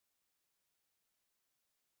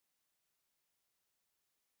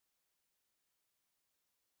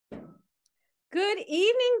Good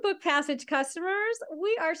evening, Book Passage customers.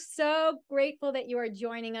 We are so grateful that you are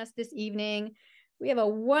joining us this evening. We have a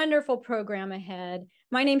wonderful program ahead.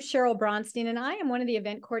 My name's Cheryl Bronstein, and I am one of the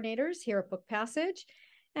event coordinators here at Book Passage.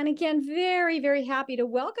 And again, very, very happy to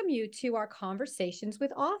welcome you to our conversations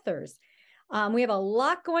with authors. We have a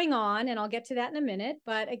lot going on, and I'll get to that in a minute.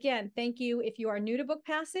 But again, thank you. If you are new to Book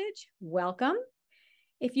Passage, welcome.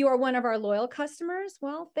 If you are one of our loyal customers,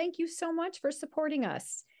 well, thank you so much for supporting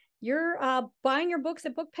us. You're buying your books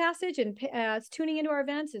at Book Passage and tuning into our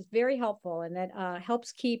events is very helpful, and that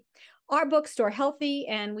helps keep our bookstore healthy,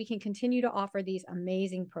 and we can continue to offer these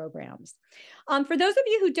amazing programs. For those of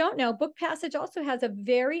you who don't know, Book Passage also has a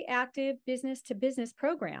very active business-to-business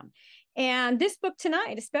program. And this book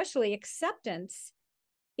tonight, especially Acceptance,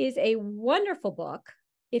 is a wonderful book.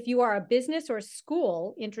 If you are a business or a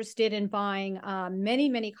school interested in buying many,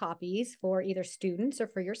 many copies for either students or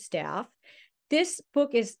for your staff, this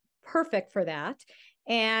book is perfect for that.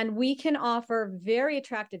 And we can offer very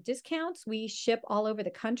attractive discounts. We ship all over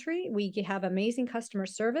the country. We have amazing customer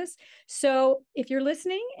service. So if you're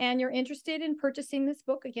listening and you're interested in purchasing this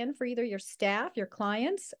book, again, for either your staff, your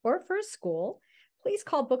clients, or for a school, please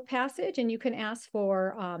call Book Passage, and you can ask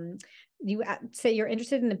for, you say you're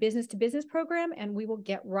interested in the business-to-business program, and we will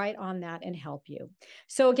get right on that and help you.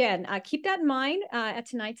 So again, keep that in mind at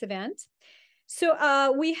tonight's event.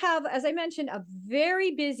 So we have, as I mentioned, a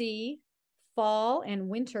very busy fall and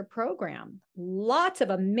winter program. Lots of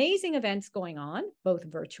amazing events going on, both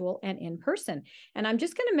virtual and in person. And I'm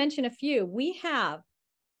just going to mention a few. We have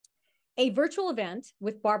a virtual event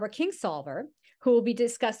with Barbara Kingsolver, who will be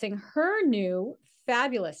discussing her new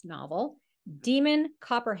fabulous novel, Demon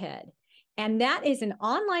Copperhead. And that is an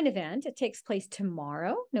online event. It takes place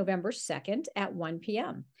tomorrow, November 2nd at 1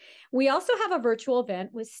 p.m. We also have a virtual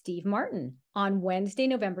event with Steve Martin on Wednesday,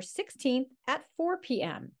 November 16th at 4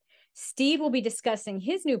 p.m. Steve will be discussing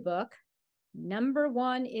his new book, Number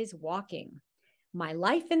One is Walking, My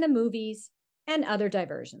Life in the Movies and Other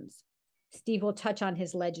Diversions. Steve will touch on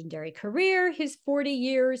his legendary career, his 40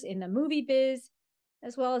 years in the movie biz,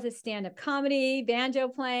 as well as his stand-up comedy, banjo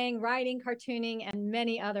playing, writing, cartooning, and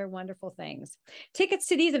many other wonderful things. Tickets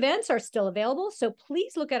to these events are still available, so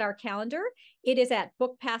please look at our calendar. It is at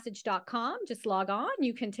bookpassage.com. Just log on.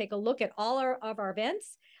 You can take a look at all of our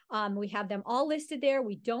events. We have them all listed there.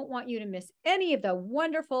 We don't want you to miss any of the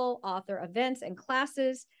wonderful author events and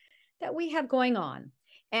classes that we have going on.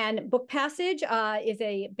 And Book Passage is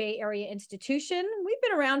a Bay Area institution. We've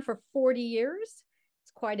been around for 40 years.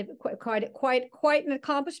 Quite an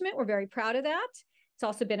accomplishment. We're very proud of that. It's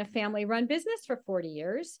also been a family-run business for 40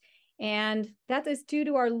 years, and that is due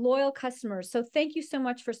to our loyal customers. So thank you so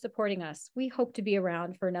much for supporting us. We hope to be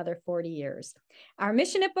around for another 40 years. Our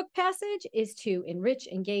mission at Book Passage is to enrich,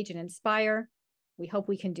 engage, and inspire. We hope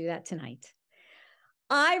we can do that tonight.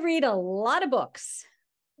 I read a lot of books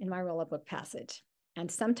in my role at Book Passage,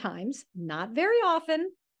 and sometimes, not very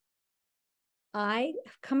often, I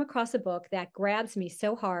come across a book that grabs me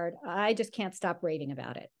so hard, I just can't stop raving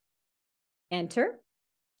about it. Enter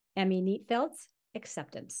Emi Nietfeld's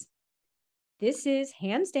Acceptance. This is,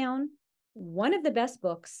 hands down, one of the best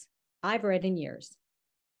books I've read in years.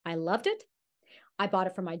 I loved it. I bought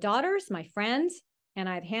it for my daughters, my friends, and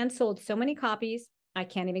I've hand sold so many copies, I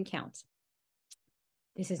can't even count.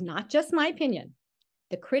 This is not just my opinion.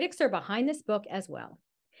 The critics are behind this book as well.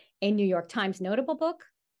 A New York Times notable book,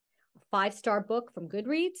 a 5-star book from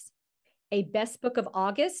Goodreads, a best book of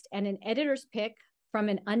August, and an editor's pick from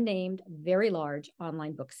an unnamed, very large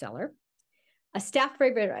online bookseller, a staff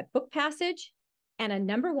favorite at Book Passage, and a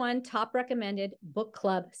 #1 top recommended book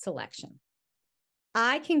club selection.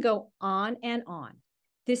 I can go on and on.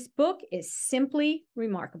 This book is simply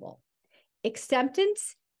remarkable.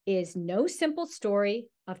 Acceptance is no simple story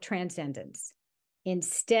of transcendence.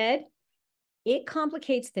 Instead, it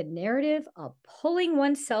complicates the narrative of pulling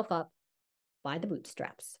oneself up by the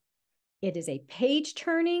bootstraps. It is a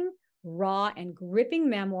page-turning, raw, and gripping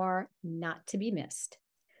memoir not to be missed.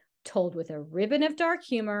 Told with a ribbon of dark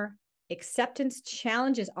humor, Acceptance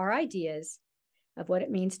challenges our ideas of what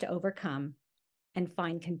it means to overcome and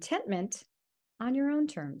find contentment on your own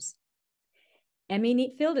terms. Emi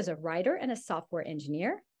Nietfeld is a writer and a software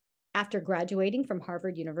engineer. After graduating from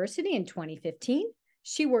Harvard University in 2015,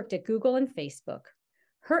 she worked at Google and Facebook.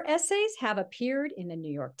 Her essays have appeared in the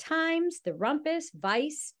New York Times, The Rumpus,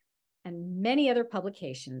 Vice, and many other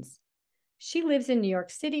publications. She lives in New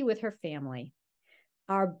York City with her family.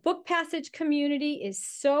 Our Book Passage community is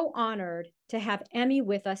so honored to have Emi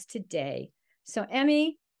with us today. So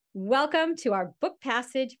Emi, welcome to our Book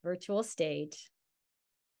Passage virtual stage.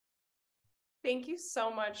 Thank you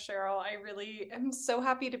so much, Cheryl. I really am so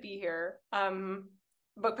happy to be here.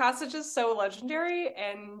 Book Passage is so legendary,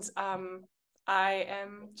 and I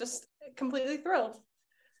am just completely thrilled.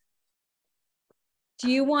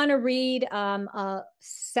 Do you want to read a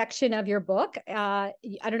section of your book? I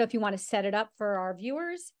don't know if you want to set it up for our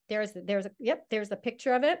viewers. There's the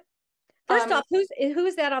picture of it. First off,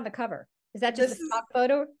 who's that on the cover? Is that just a stock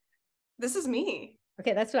photo? This is me.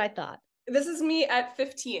 Okay, that's what I thought. This is me at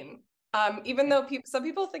 15. Even though some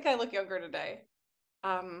people think I look younger today.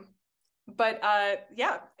 But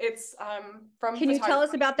yeah, it's from. Can you tell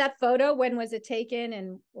us about that photo? When was it taken,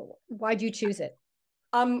 and why'd you choose it?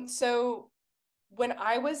 So when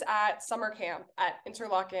I was at summer camp at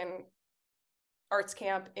Interlochen Arts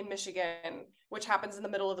Camp in Michigan, which happens in the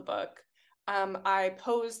middle of the book, I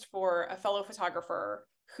posed for a fellow photographer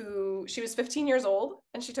she was 15 years old,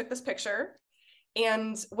 and she took this picture.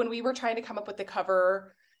 And when we were trying to come up with the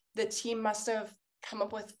cover, the team must have come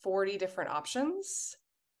up with 40 different options.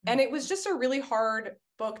 And it was just a really hard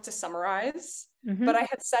book to summarize. But I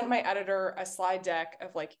had sent my editor a slide deck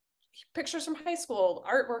of like pictures from high school,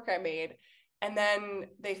 artwork I made. And then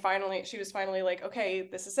she was finally like, okay,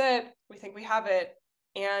 this is it. We think we have it.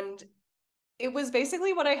 And it was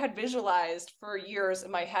basically what I had visualized for years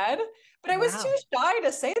in my head. But I was too shy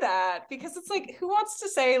to say that, because it's like, who wants to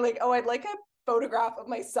say like, oh, I'd like a photograph of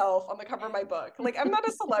myself on the cover of my book? Like, I'm not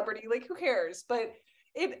a celebrity, like, who cares? But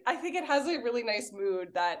I think it has a really nice mood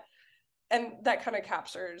that kind of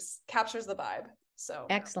captures the vibe. So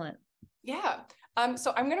excellent. Yeah.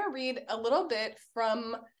 So I'm going to read a little bit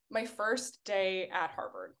from my first day at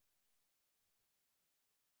Harvard.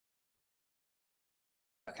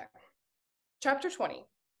 Okay. Chapter 20.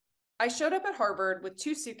 I showed up at Harvard with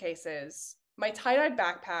 2 suitcases, my tie-dyed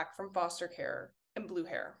backpack from foster care, and blue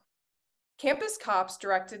hair. Campus cops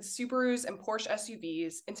directed Subarus and Porsche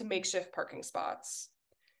SUVs into makeshift parking spots.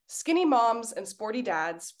 Skinny moms and sporty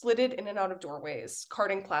dads flitted in and out of doorways,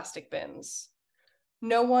 carting plastic bins.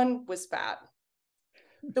 No one was fat.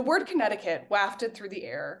 The word Connecticut wafted through the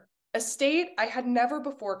air, a state I had never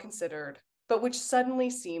before considered, but which suddenly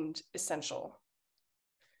seemed essential.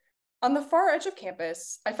 On the far edge of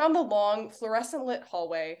campus, I found the long, fluorescent-lit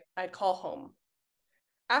hallway I'd call home.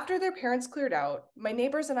 After their parents cleared out, my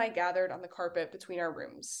neighbors and I gathered on the carpet between our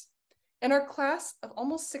rooms. In our class of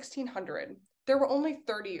almost 1,600, there were only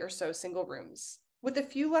 30 or so single rooms, with a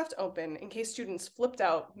few left open in case students flipped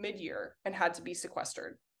out mid-year and had to be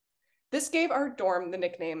sequestered. This gave our dorm the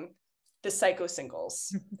nickname, the Psycho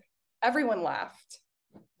Singles. Everyone laughed.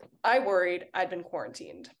 I worried I'd been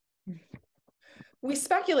quarantined. We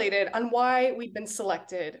speculated on why we'd been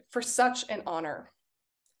selected for such an honor.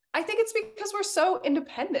 I think it's because we're so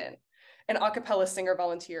independent, an a cappella singer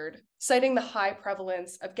volunteered, citing the high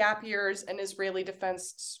prevalence of gap years and Israeli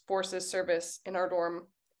Defense Forces service in our dorm.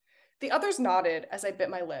 The others nodded as I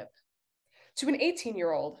bit my lip. To an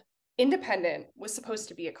 18-year-old, independent was supposed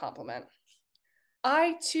to be a compliment.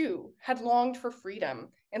 I, too, had longed for freedom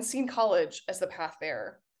and seen college as the path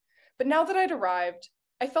there. But now that I'd arrived,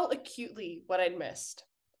 I felt acutely what I'd missed,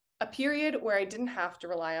 a period where I didn't have to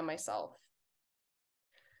rely on myself.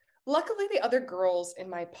 Luckily, the other girls in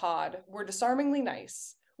my pod were disarmingly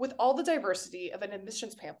nice, with all the diversity of an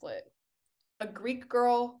admissions pamphlet. A Greek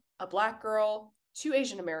girl, a Black girl, 2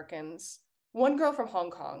 Asian Americans, 1 girl from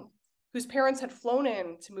Hong Kong, whose parents had flown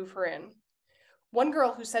in to move her in. 1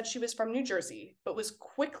 girl who said she was from New Jersey, but was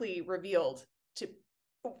quickly revealed to...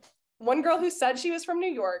 1 girl who said she was from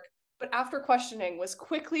New York, but after questioning was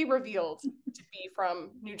quickly revealed to be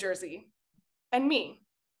from New Jersey. And me,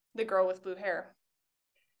 the girl with blue hair.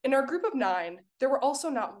 In our group of 9, there were also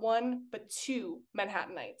not 1, but 2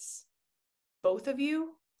 Manhattanites. Both of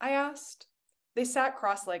you? I asked. They sat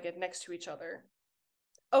cross-legged next to each other.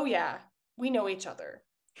 Oh yeah, we know each other,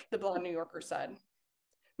 the blonde New Yorker said.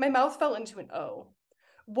 My mouth fell into an O.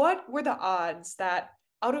 What were the odds that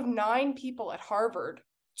out of 9 people at Harvard,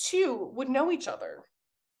 2 would know each other?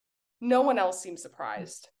 No one else seemed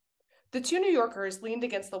surprised. The 2 New Yorkers leaned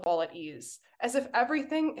against the wall at ease, as if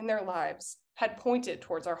everything in their lives had pointed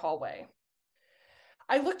towards our hallway.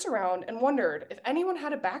 I looked around and wondered if anyone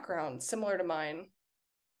had a background similar to mine.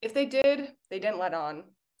 If they did, they didn't let on.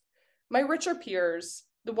 My richer peers,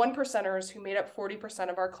 the 1%ers who made up 40%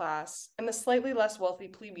 of our class, and the slightly less wealthy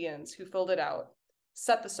plebeians who filled it out,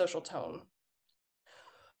 set the social tone.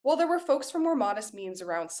 While there were folks from more modest means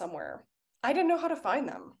around somewhere, I didn't know how to find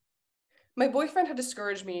them. My boyfriend had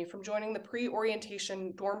discouraged me from joining the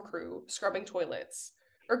pre-orientation dorm crew scrubbing toilets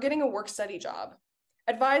or getting a work-study job,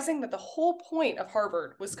 advising that the whole point of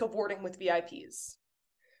Harvard was cavorting with VIPs.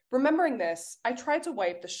 Remembering this, I tried to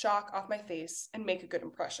wipe the shock off my face and make a good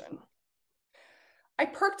impression. I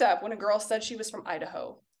perked up when a girl said she was from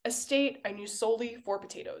Idaho, a state I knew solely for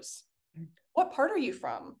potatoes. What part are you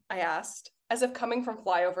from? I asked, as if coming from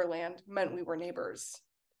flyover land meant we were neighbors.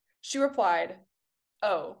 She replied,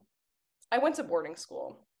 oh, I went to boarding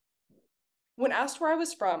school. When asked where I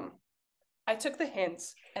was from, I took the hint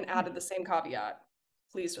and added the same caveat,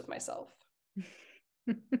 pleased with myself.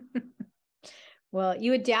 Well,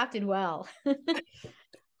 you adapted well.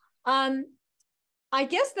 I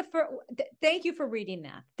guess thank you for reading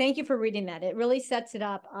that. Thank you for reading that. It really sets it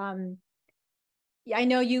up. I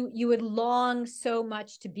know you would long so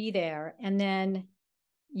much to be there, and then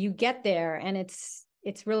you get there, and it's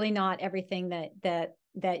really not everything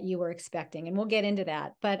that you were expecting, and we'll get into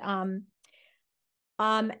that. But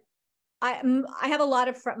I have a lot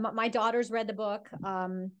of my daughters read the book.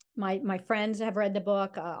 My friends have read the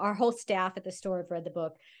book. Our whole staff at the store have read the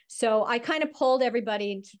book. So I kind of polled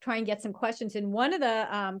everybody to try and get some questions. And one of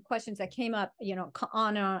the questions that came up,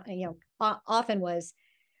 often was,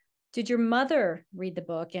 did your mother read the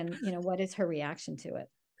book? And what is her reaction to it?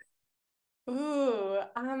 Ooh,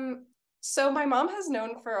 so my mom has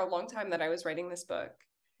known for a long time that I was writing this book.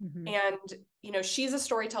 Mm-hmm. And, she's a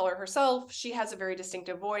storyteller herself. She has a very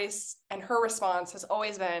distinctive voice. And her response has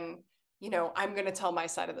always been, I'm going to tell my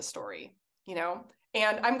side of the story,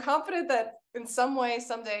 and I'm confident that in some way,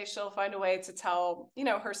 someday she'll find a way to tell,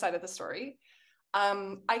 her side of the story.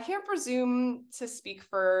 I can't presume to speak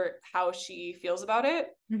for how she feels about it.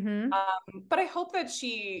 Mm-hmm. But I hope that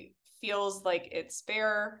she feels like it's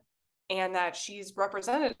fair and that she's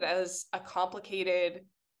represented as a complicated,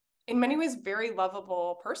 in many ways, very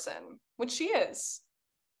lovable person, which she is,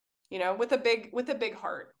 with a big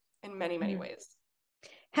heart in many, many ways.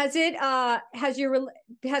 Has the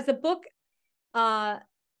book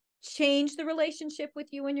changed the relationship with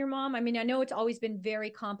you and your mom? I mean, I know it's always been very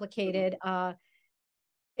complicated.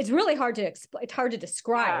 It's really hard to explain. It's hard to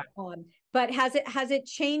describe. Yeah. But has it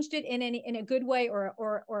changed it in a good way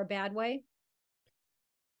or a bad way?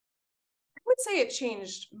 I would say it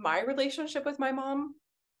changed my relationship with my mom,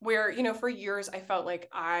 where, for years I felt like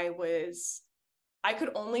I could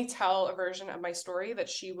only tell a version of my story that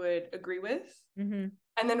she would agree with. Mm-hmm.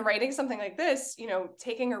 And then writing something like this,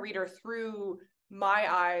 taking a reader through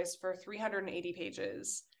my eyes for 380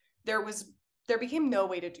 pages, there became no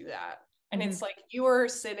way to do that. And it's like you were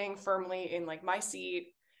sitting firmly in like my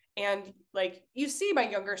seat, and like you see my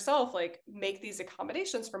younger self like make these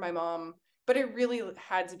accommodations for my mom, but it really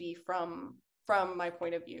had to be from my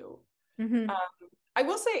point of view. Mm-hmm. I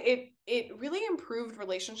will say it really improved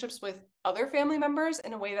relationships with other family members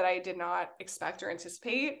in a way that I did not expect or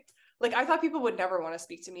anticipate. Like I thought people would never want to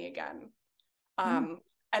speak to me again. And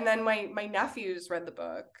then my nephews read the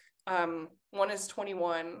book. One is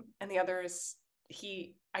 21 and the other is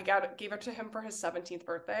gave it to him for his 17th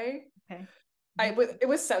birthday. Okay. It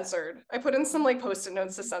was censored. I put in some like post-it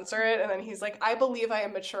notes to censor it, and then he's like, I believe I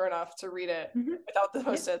am mature enough to read it without the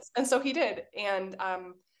post-its. And so he did. And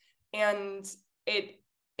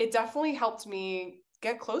it definitely helped me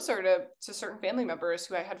get closer to certain family members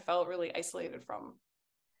who I had felt really isolated from.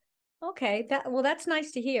 Okay, that's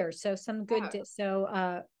nice to hear. So some good,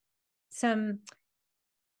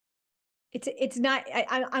 it's not,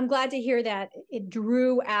 I'm glad to hear that it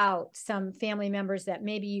drew out some family members that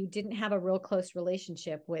maybe you didn't have a real close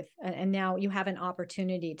relationship with, and now you have an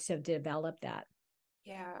opportunity to develop that.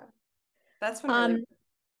 Yeah, that's been really.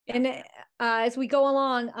 And as we go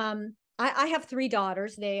along, I have 3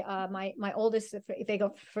 daughters. They, my oldest, if they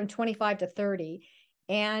go from 25 to 30.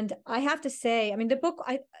 And I have to say, I mean, the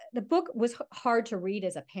book was hard to read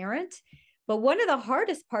as a parent, but one of the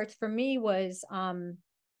hardest parts for me was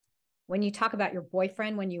when you talk about your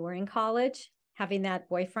boyfriend when you were in college, having that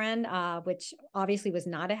boyfriend, which obviously was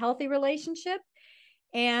not a healthy relationship.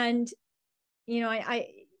 And,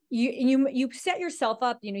 you set yourself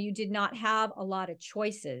up, you did not have a lot of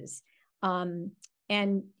choices.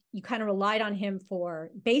 And you kind of relied on him for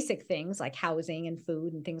basic things like housing and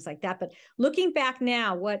food and things like that. But looking back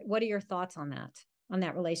now, what are your thoughts on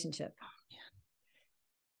that relationship?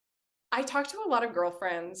 I talked to a lot of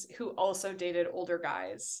girlfriends who also dated older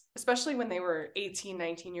guys, especially when they were 18,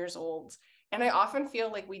 19 years old. And I often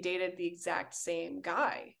feel like we dated the exact same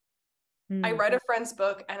guy. I read a friend's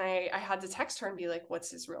book and I had to text her and be like,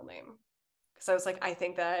 what's his real name? Because I was like, I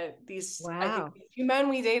think these 2 men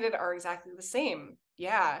we dated are exactly the same.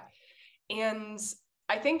 Yeah. And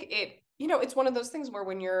I think it's one of those things where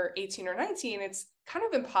when you're 18 or 19, it's kind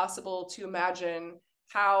of impossible to imagine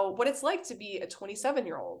what it's like to be a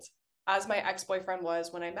 27-year-old, as my ex-boyfriend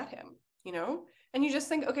was when I met him, and you just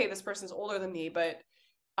think, okay, this person's older than me, but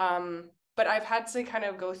but I've had to kind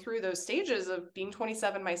of go through those stages of being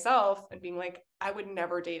 27 myself and being like, I would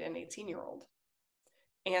never date an 18-year-old,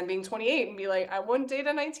 and being 28 and be like, I wouldn't date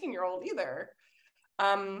a 19-year-old either.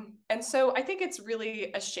 And so I think it's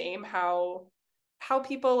really a shame how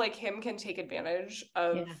people like him can take advantage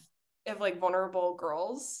of like vulnerable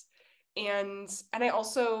girls. And I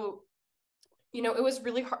also, it was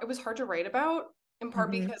really hard. It was hard to write about, in part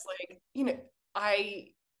because like, I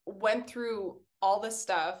went through all this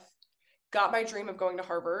stuff, got my dream of going to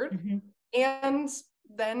Harvard, and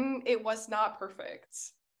then it was not perfect.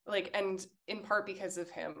 Like, and in part because of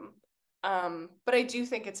him. But I do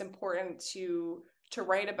think it's important to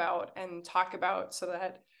write about and talk about so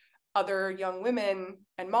that other young women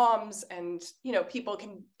and moms and, people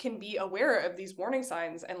can be aware of these warning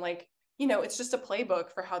signs. And like, it's just a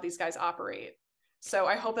playbook for how these guys operate. So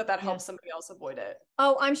I hope that helps somebody else avoid it.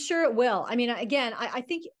 Oh, I'm sure it will. I mean, again, I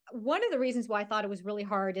think one of the reasons why I thought it was really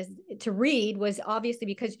hard to read was obviously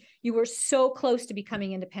because you were so close to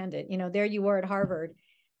becoming independent. There you were at Harvard,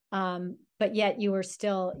 but yet you were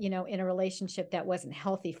still, in a relationship that wasn't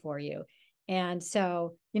healthy for you. And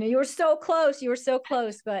so, you were so close,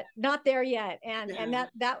 but not there yet. And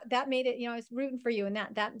that made it, I was rooting for you, and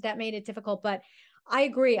that made it difficult. But I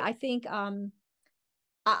agree. I think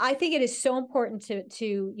it is so important to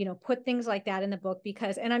put things like that in the book,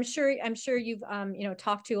 because, and I'm sure you've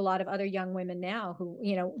talked to a lot of other young women now who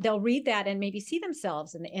they'll read that and maybe see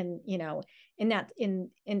themselves in those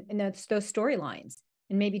storylines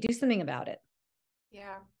and maybe do something about it.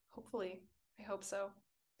 Yeah, hopefully. I hope so.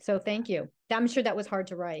 So thank you. I'm sure that was hard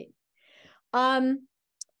to write.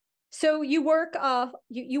 So you work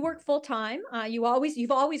you work full time. You've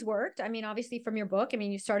always worked. I mean, obviously from your book, I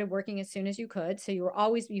mean, you started working as soon as you could. So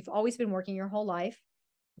you've always been working your whole life.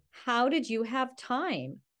 How did you have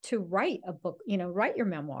time to write a book, write your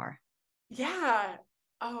memoir? Yeah.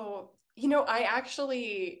 Oh, I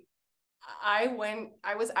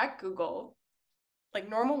was at Google, like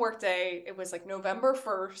normal work day. It was like November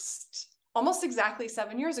 1st, almost exactly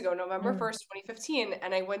 7 years ago, November 1st, 2015.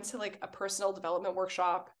 And I went to like a personal development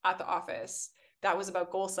workshop at the office that was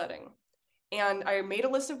about goal setting. And I made a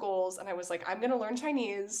list of goals, and I was like, I'm going to learn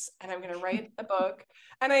Chinese and I'm going to write a book.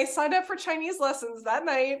 And I signed up for Chinese lessons that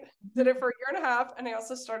night, did it for a year and a half. And I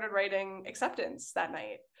also started writing acceptance that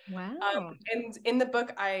night. Wow. And in the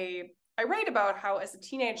book, I write about how as a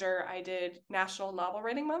teenager, I did National Novel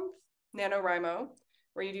Writing Month, NaNoWriMo,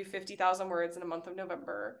 where you do 50,000 words in a month of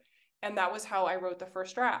November. And that was how I wrote the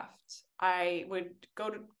first draft. I would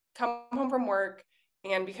come home from work,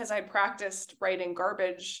 and because I practiced writing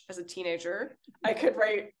garbage as a teenager, I could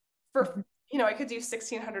write I could do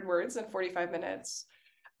 1,600 words in 45 minutes.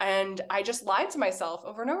 And I just lied to myself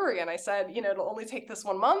over and over again. I said, it'll only take this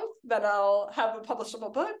 1 month, then I'll have a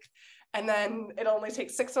publishable book. And then it'll only take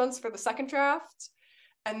 6 months for the second draft.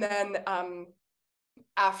 And then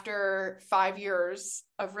after 5 years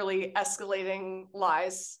of really escalating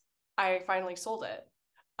lies, I finally sold it.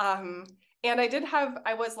 And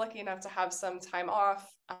I was lucky enough to have some time off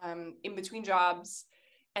in between jobs,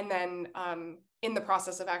 and then in the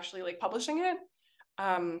process of actually like publishing it.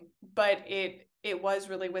 But it was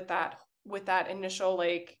really with that initial,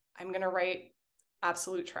 like, I'm going to write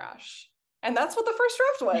absolute trash. And that's what the first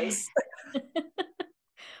draft was.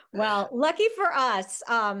 Well, lucky for us.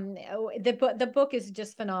 The book is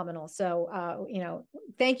just phenomenal. So,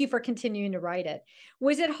 thank you for continuing to write it.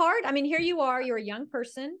 Was it hard? I mean, here you are, you're a young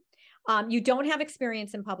person. You don't have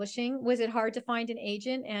experience in publishing. Was it hard to find an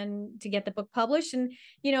agent and to get the book published? And,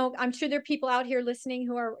 I'm sure there are people out here listening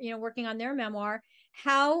who are, working on their memoir.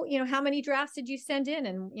 How many drafts did you send in?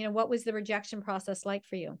 And, what was the rejection process like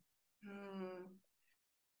for you?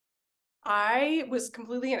 I was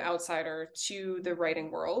completely an outsider to the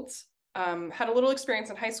writing world. Had a little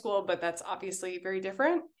experience in high school, but that's obviously very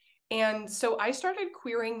different. And so I started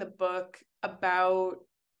querying the book about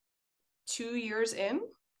 2 years in.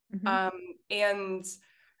 And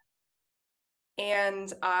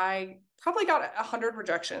I probably got 100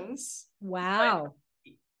 rejections. Wow.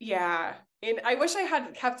 Yeah. And I wish I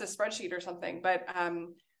had kept a spreadsheet or something, but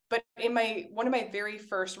in one of my very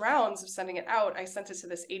first rounds of sending it out, I sent it to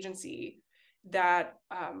this agency that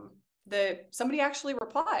somebody actually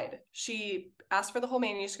replied. She asked for the whole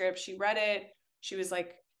manuscript. She read it. She was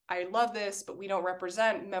like, I love this, but we don't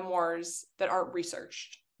represent memoirs that aren't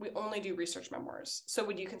researched. We only do research memoirs. So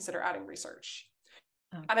would you consider adding research?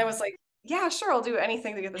 Okay. And I was like, yeah, sure, I'll do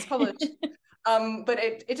anything to get this published. But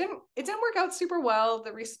it didn't work out super well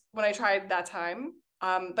when I tried that time.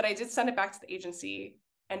 But I did send it back to the agency,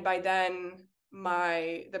 and by then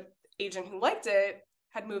the agent who liked it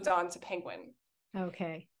had moved on to Penguin.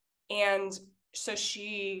 Okay. And so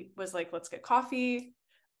she was like, let's get coffee.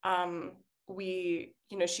 She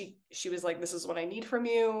was like, this is what I need from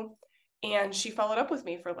you. And she followed up with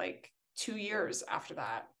me for like 2 years after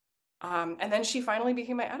that. And then she finally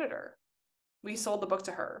became my editor. We sold the book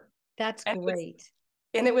to her. That's and great.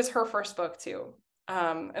 It was her first book too.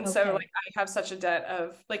 And so Okay. like I have such a debt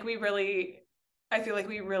of like I feel like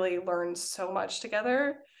we really learned so much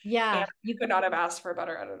together, and Yeah. I could not have asked for a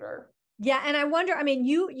better editor. Yeah. And I wonder, I mean,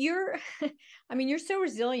 you're, I mean, you're so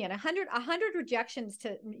resilient. A hundred rejections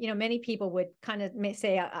to, many people would kind of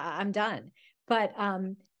say, I'm done, but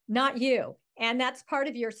not you. And that's part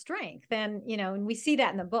of your strength. And we see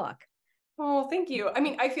that in the book. Oh, thank you. I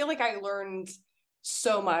mean, I feel like I learned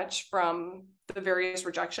so much from the various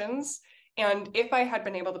rejections. And if I had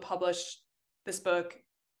been able to publish this book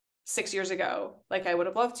 6 years ago, like I would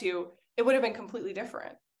have loved to, it would have been completely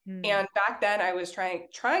different. And back then I was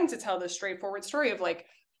trying to tell this straightforward story of like,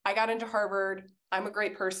 I got into Harvard, I'm a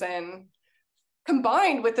great person,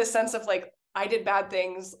 combined with this sense of like, I did bad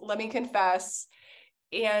things, let me confess.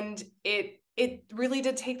 And it really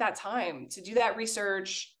did take that time to do that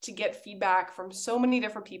research, to get feedback from so many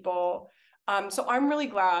different people. So I'm really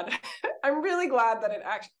glad. I'm really glad that it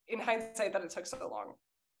actually, in hindsight, that it took so long.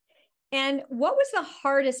 And what was the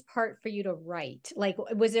hardest part for you to write? Like,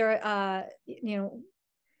 was there,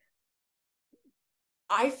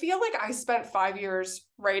 I feel like I spent 5 years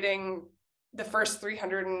writing the first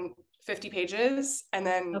 350 pages, and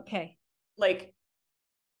then okay. like,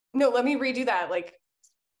 no, let me redo that. Like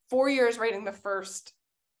 4 years writing the first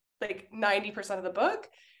like 90% of the book,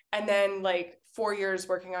 and then like 4 years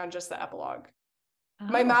working on just the epilogue.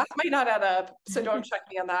 My Oh. math might not add up, so don't check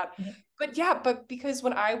me on that. But yeah, but because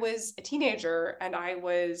when I was a teenager and I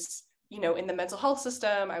was, in the mental health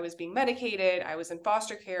system, I was being medicated, I was in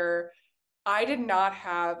foster care, I did not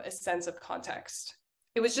have a sense of context.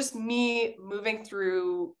 It was just me moving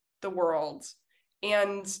through the world.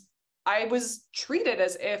 And I was treated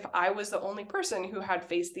as if I was the only person who had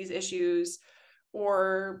faced these issues,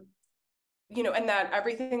 or, and that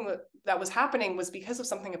everything that was happening was because of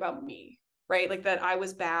something about me, right? Like that I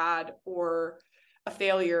was bad or a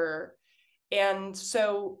failure. And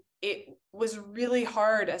so it was really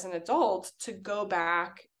hard as an adult to go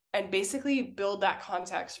back and basically build that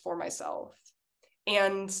context for myself.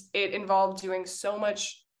 And it involved doing so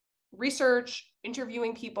much research,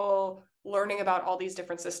 interviewing people, learning about all these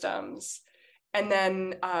different systems. And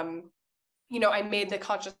then, I made the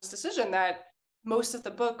conscious decision that most of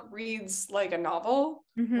the book reads like a novel,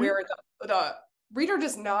 where the reader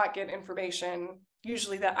does not get information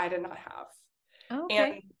usually that I did not have.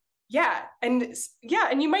 Okay. And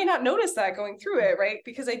and you might not notice that going through it, right?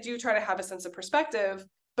 Because I do try to have a sense of perspective,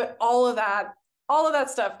 but all of that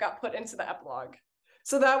stuff got put into the epilogue.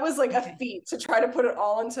 So that was like a feat to try to put it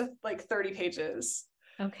all into like 30 pages.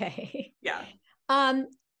 Okay. Yeah.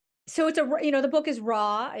 So it's the book is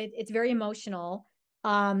raw. It's very emotional.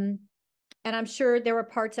 And I'm sure there were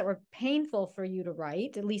parts that were painful for you to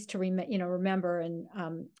write, at least to remember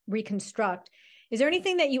and reconstruct. Is there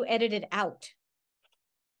anything that you edited out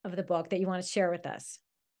of the book that you want to share with us?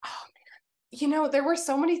 Oh man. There were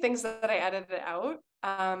so many things that I edited out.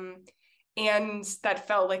 And that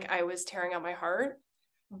felt like I was tearing out my heart,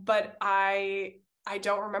 but I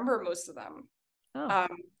don't remember most of them. Oh.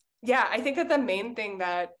 Yeah, I think that the main thing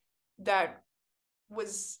that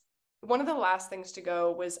was one of the last things to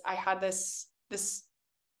go was I had this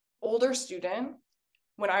older student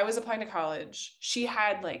when I was applying to college. She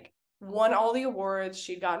had like won all the awards.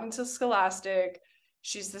 She'd gotten into Scholastic.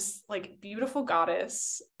 She's this like beautiful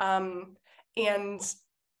goddess. And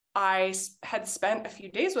I had spent a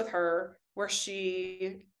few days with her where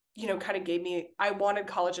she, kind of gave me, I wanted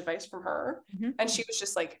college advice from her. And she was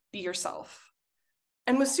just like, be yourself,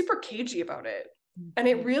 and was super cagey about it. And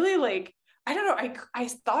it really like, I don't know, I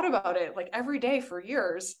thought about it like every day for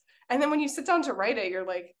years. And then when you sit down to write it, you're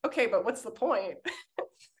like, okay, but what's the point?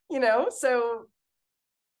 So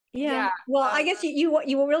yeah. Well, I guess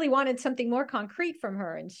you really wanted something more concrete from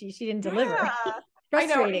her, and she didn't deliver. Yeah,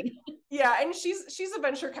 Frustrating. I know. Yeah, and she's a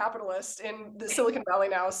venture capitalist in the Silicon Valley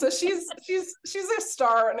now. So she's a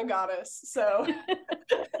star and a goddess. So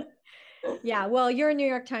yeah, well, you're a New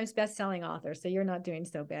York Times best-selling author, so you're not doing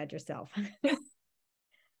so bad yourself.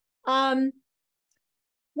 One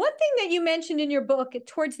thing that you mentioned in your book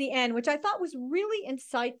towards the end, which I thought was really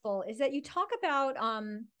insightful, is that you talk about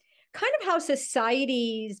kind of how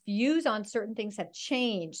society's views on certain things have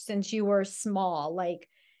changed since you were small. Like,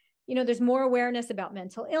 there's more awareness about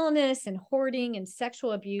mental illness and hoarding and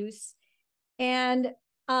sexual abuse. And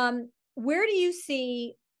where do you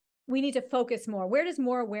see we need to focus more? Where does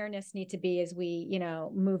more awareness need to be as we,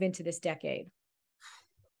 move into this decade?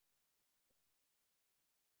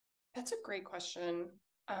 That's a great question.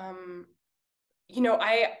 You know,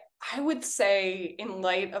 I would say in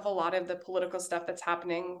light of a lot of the political stuff that's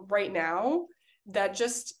happening right now, that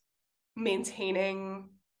just maintaining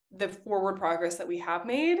the forward progress that we have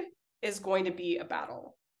made is going to be a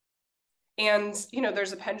battle. And, you know,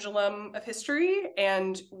 there's a pendulum of history,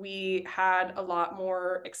 and we had a lot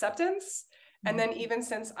more acceptance. And then even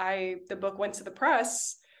since the book went to the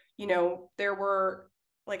press, you know, there were,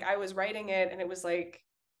 like, I was writing it and it was like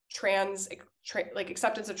like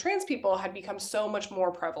acceptance of trans people had become so much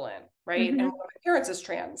more prevalent, right? And one of my parents is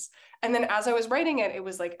trans. And then as I was writing it, it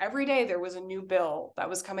was like every day there was a new bill that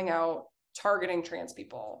was coming out targeting trans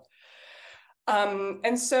people.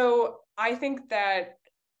 And so I think that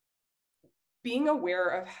being aware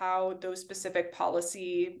of how those specific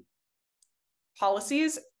policies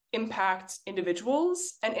impact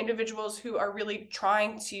individuals, and individuals who are really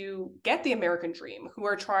trying to get the American dream, who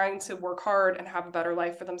are trying to work hard and have a better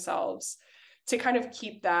life for themselves, to kind of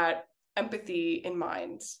keep that empathy in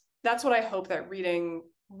mind. That's what I hope that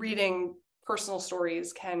reading personal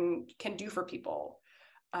stories can do for people.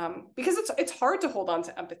 Because it's hard to hold on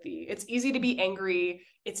to empathy. It's easy to be angry.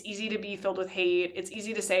 It's easy to be filled with hate. It's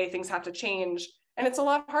easy to say things have to change. And it's a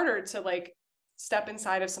lot harder to like step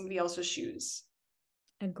inside of somebody else's shoes.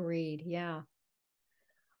 Agreed. Yeah.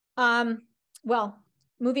 Well,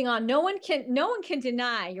 moving on, no one can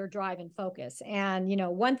deny your drive and focus. And, you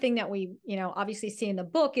know, one thing that we, you know, obviously see in the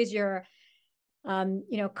book is your, you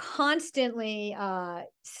know, constantly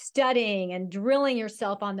studying and drilling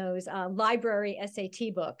yourself on those library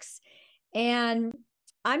SAT books. And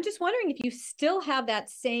I'm just wondering if you still have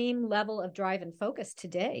that same level of drive and focus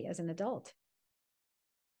today as an adult.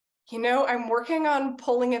 You know, I'm working on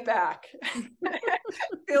pulling it back. I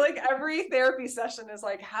feel like every therapy session is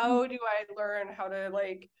like, how do I learn how to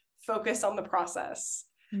like focus on the process?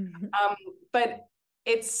 But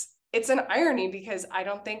it's an irony, because I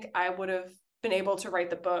don't think I would have been able to write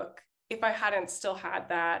the book if I hadn't still had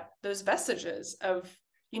those vestiges of,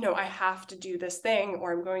 you know, I have to do this thing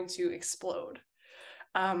or I'm going to explode.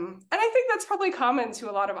 And I think that's probably common to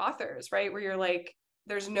a lot of authors, right? Where you're like,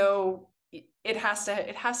 it has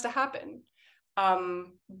to happen.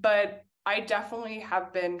 But I definitely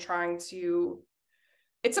have been trying to,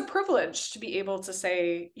 it's a privilege to be able to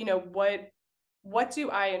say, you know, what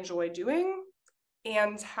do I enjoy doing,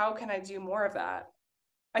 and how can I do more of that?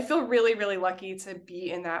 I feel really, really lucky to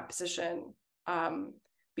be in that position,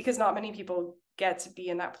 because not many people get to be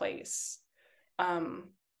in that place.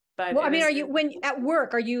 But well, I mean, are you, when at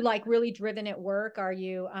work, are you like really driven at work? Are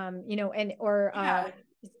you, you know,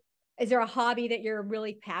 is there a hobby that you're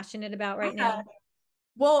really passionate about right now?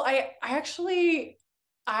 Well, I actually,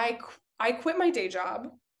 I quit my day job.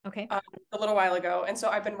 Okay. A little while ago. And so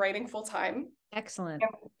I've been writing full time. Excellent.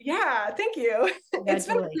 And yeah, thank you. It's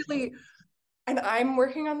been really, and I'm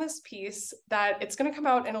working on this piece that it's going to come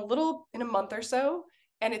out in a month or so.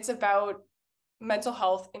 And it's about mental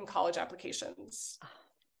health in college applications.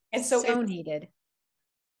 And so it's needed.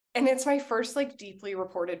 And it's my first like deeply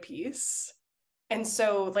reported piece. And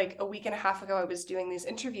so like a week and a half ago, I was doing these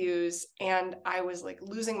interviews and I was like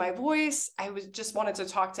losing my voice. I was just wanted to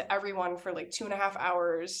talk to everyone for like 2.5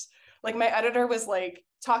 hours. Like my editor was like,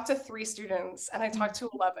 talk to 3 students, and I talked to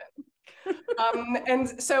 11.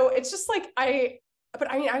 And so it's just like,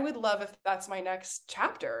 but I mean, I would love if that's my next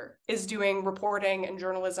chapter, is doing reporting and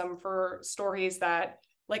journalism for stories that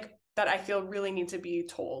I feel really need to be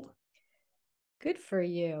told. Good for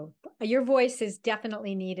you. Your voice is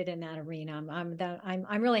definitely needed in that arena.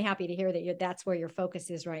 I'm really happy to hear that that's where your focus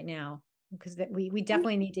is right now, because we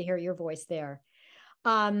definitely need to hear your voice there.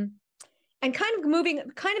 And kind of moving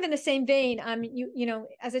kind of in the same vein, you know,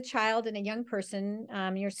 as a child and a young person,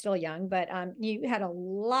 you're still young, but you had a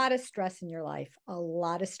lot of stress in your life, a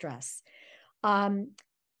lot of stress.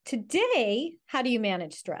 Today, how do you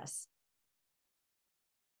manage stress?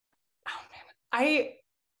 Oh man,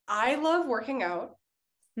 I love working out.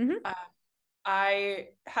 I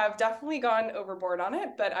have definitely gone overboard on it,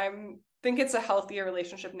 but think it's a healthier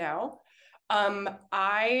relationship now.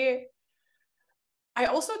 I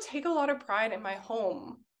also take a lot of pride in my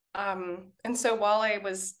home. And so while I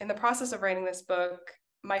was in the process of writing this book,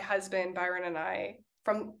 my husband, Byron, and I,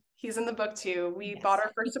 he's in the book too, we bought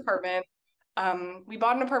our first apartment. We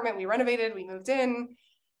bought an apartment, we renovated, we moved in.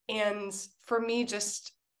 And for me,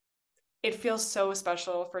 just, it feels so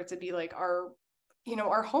special for it to be like our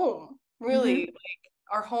home, really, like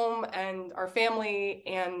our home and our family.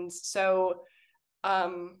 And so,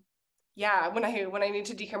 yeah, when I need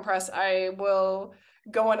to decompress, I will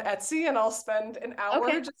go on Etsy and I'll spend an hour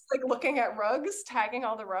just like looking at rugs, tagging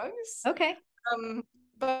all the rugs. Okay.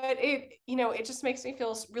 but it just makes me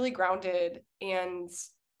feel really grounded and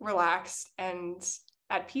relaxed and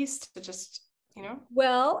at peace to just,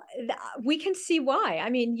 Well, we can see why. I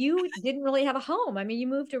mean, you didn't really have a home. I mean, you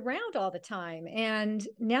moved around all the time, and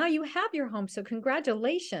now you have your home. So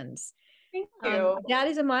congratulations. Thank you. That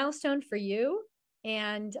is a milestone for you,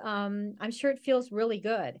 and I'm sure it feels really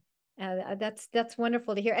good. That's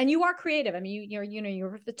wonderful to hear. And you are creative. I mean,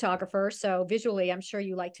 you're a photographer, so visually, I'm sure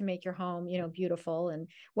you like to make your home, beautiful. And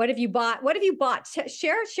what have you bought? What have you bought?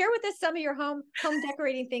 Share with us some of your home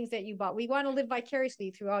decorating things that you bought. We want to live vicariously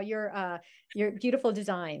through all your beautiful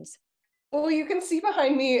designs. Well, you can see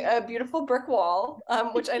behind me a beautiful brick wall,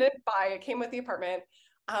 which I didn't buy. It came with the apartment.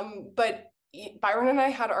 But Byron and I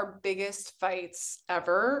had our biggest fights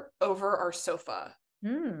ever over our sofa.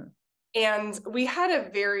 And we had a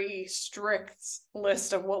very strict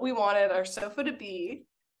list of what we wanted our sofa to be.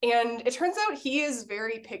 And it turns out he is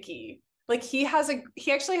very picky. Like he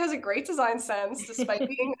actually has a great design sense, despite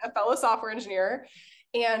being a fellow software engineer.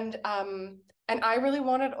 And I really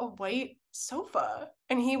wanted a white sofa.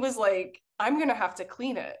 And he was like, I'm gonna have to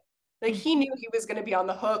clean it. Like he knew he was gonna be on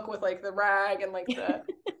the hook with like the rag and like the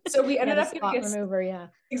so we ended up getting spot remover, yeah.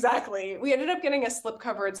 Exactly. We ended up getting a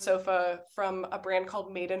slip-covered sofa from a brand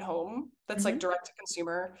called Made in Home that's like direct to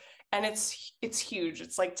consumer. And it's huge.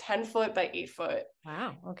 It's like 10 foot by 8 foot.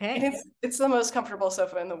 Wow. Okay. And it's the most comfortable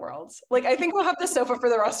sofa in the world. Like I think we'll have the sofa for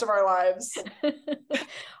the rest of our lives.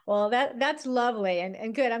 Well, that's lovely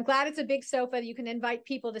and good. I'm glad it's a big sofa. You can invite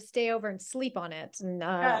people to stay over and sleep on it. And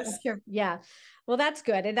yes. Yeah. Well, that's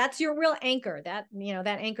good. And that's your real anchor. That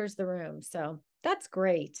anchors the room. So that's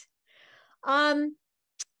great.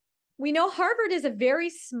 We know Harvard is a very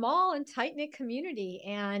small and tight-knit community,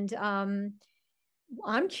 and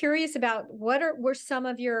I'm curious about what were some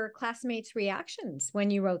of your classmates' reactions when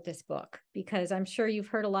you wrote this book, because I'm sure you've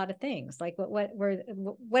heard a lot of things. Like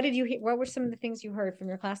what did you hear? What were some of the things you heard from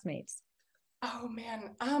your classmates? Oh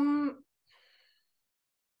man,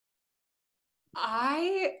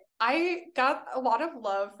 I got a lot of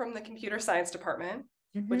love from the computer science department,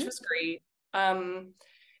 which was great.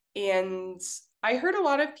 And I heard a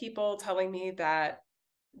lot of people telling me that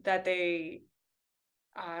they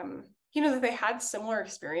that they had similar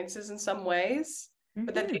experiences in some ways,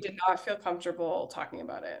 but that they did not feel comfortable talking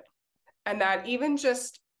about it. And that even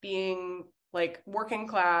just being like working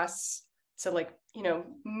class to like,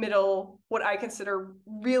 middle, what I consider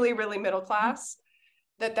really, really middle class,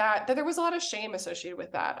 that there was a lot of shame associated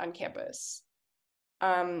with that on campus.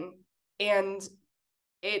 And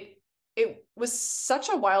it was such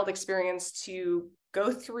a wild experience to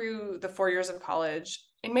go through the 4 years of college,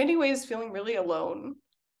 in many ways feeling really alone,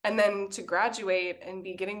 and then to graduate and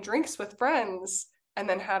be getting drinks with friends and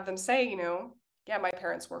then have them say, yeah, my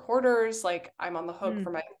parents were hoarders, like I'm on the hook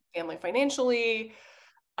for my family financially.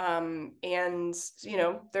 And,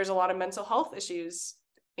 there's a lot of mental health issues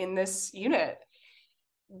in this unit.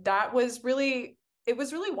 It was really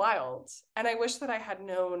wild. And I wish that I had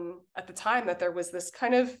known at the time that there was this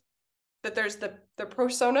kind of, that there's the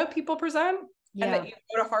persona people present, and that you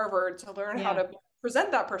go to Harvard to learn how to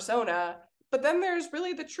present that persona, but then there's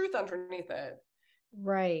really the truth underneath it.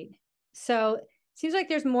 Right. So it seems like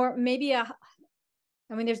there's more,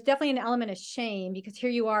 there's definitely an element of shame, because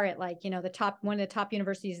here you are at like, one of the top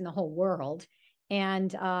universities in the whole world.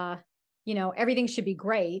 And, everything should be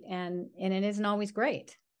great. And it isn't always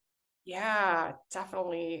great. Yeah,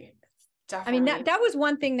 definitely. I mean, that was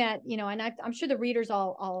one thing that, and I'm sure the readers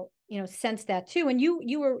all sense that too. And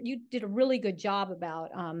you did a really good job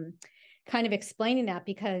about, kind of explaining that,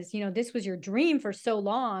 because, this was your dream for so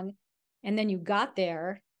long, and then you got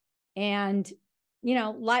there, and,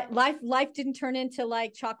 life didn't turn into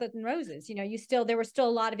like chocolate and roses. There were still a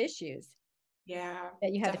lot of issues. Yeah.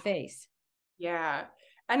 That you had to face. Yeah.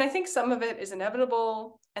 And I think some of it is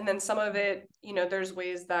inevitable. And then some of it, there's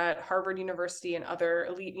ways that Harvard University and other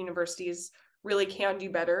elite universities really can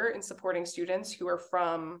do better in supporting students who are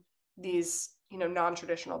from these,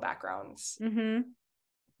 non-traditional backgrounds.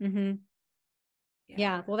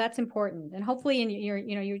 Yeah. Well, that's important. And hopefully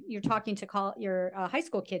you're talking to your high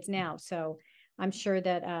school kids now. So I'm sure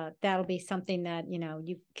that that'll be something that,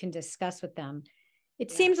 you can discuss with them. It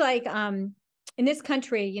seems like in this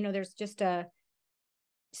country, there's just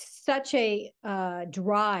such a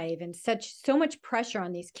drive and so much pressure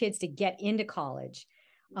on these kids to get into college.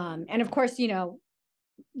 And of course, you've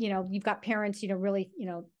got parents, really,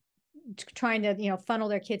 trying to, funnel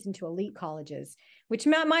their kids into elite colleges, which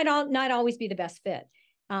might not always be the best fit.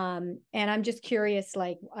 And I'm just curious,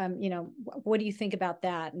 like, what do you think about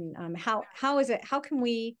that? And how can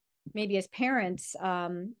we maybe as parents,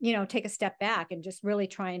 take a step back and just really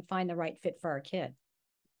try and find the right fit for our kid?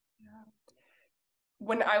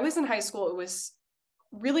 when I was in high school, it was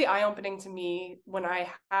really eye-opening to me when I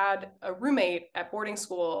had a roommate at boarding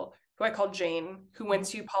school who I called Jane, who went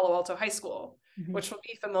to Palo Alto High School, which will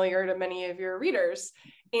be familiar to many of your readers.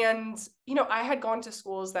 And, you know, I had gone to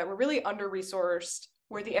schools that were really under-resourced,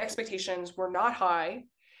 where the expectations were not high,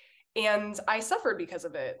 and I suffered because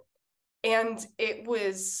of it. And it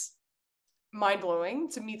was mind-blowing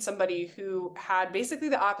to meet somebody who had basically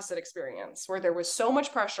the opposite experience, where there was so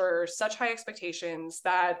much pressure, such high expectations,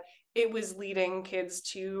 that it was leading kids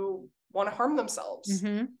to want to harm themselves.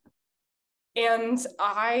 And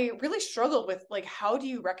I really struggled with, like, how do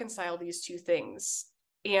you reconcile these two things?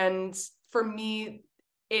 And for me,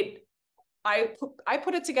 I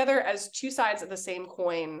put it together as two sides of the same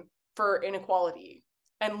coin for inequality,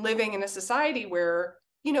 and living in a society where,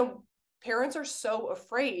 you know, parents are so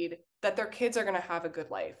afraid that their kids are going to have a good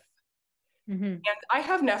life. And I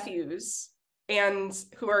have nephews, and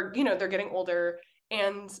who are, you know, they're getting older,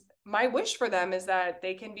 and my wish for them is that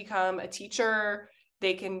they can become a teacher,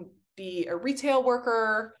 they can be a retail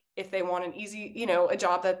worker, if they want an easy, you know, a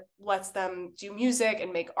job that lets them do music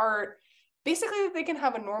and make art, basically that they can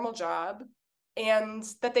have a normal job, and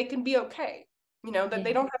that they can be okay, you know, that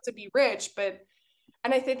they don't have to be rich.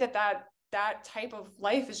 And I think that type of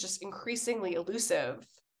life is just increasingly elusive.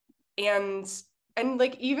 And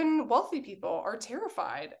like, even wealthy people are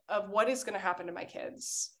terrified of what is going to happen to my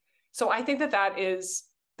kids. So I think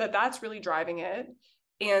that's really driving it.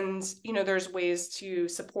 And, you know, there's ways to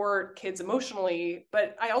support kids emotionally,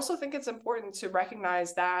 but I also think it's important to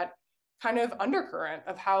recognize that kind of undercurrent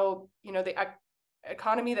of how, you know, the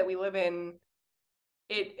economy that we live in,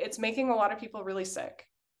 it's making a lot of people really sick.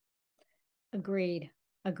 Agreed.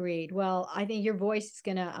 Well, I think your voice is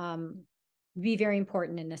going to be very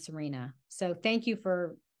important in this arena. So thank you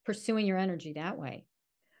for pursuing your energy that way.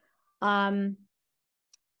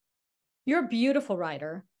 You're a beautiful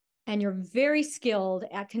writer, and you're very skilled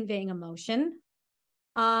at conveying emotion.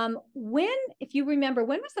 If you remember,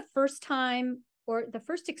 when was the first time or the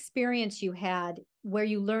first experience you had where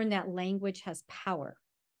you learned that language has power?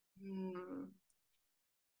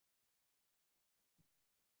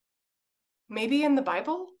 Maybe in the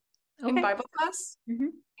Bible, in Bible class.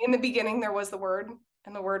 In the beginning, there was the Word,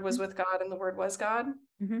 and the Word was with God, and the Word was God.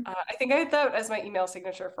 I think I had that as my email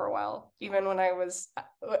signature for a while, even when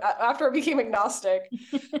after I became agnostic.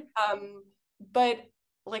 But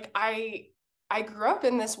like, I grew up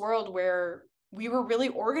in this world where we were really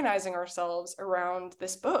organizing ourselves around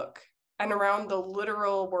this book and around the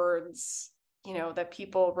literal words, you know, that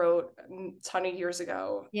people wrote a ton of years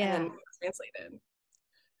ago and then translated.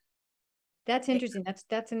 That's interesting.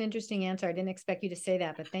 That's an interesting answer. I didn't expect you to say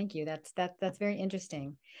that, but thank you. That's very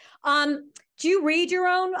interesting. Do you read your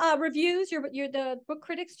own reviews? You're the book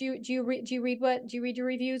critics. Do you read your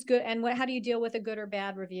reviews? Good. And how do you deal with a good or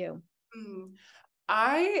bad review?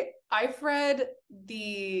 I've read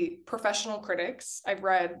the professional critics. I've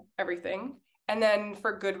read everything. And then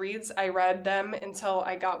for Goodreads, I read them until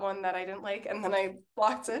I got one that I didn't like, and then I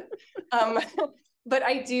blocked it. But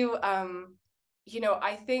I do, you know,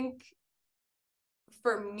 I think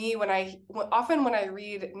for me, often when I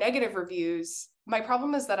read negative reviews, my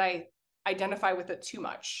problem is that I identify with it too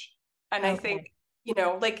much. And I think, you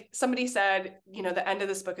know, like somebody said, you know, the end of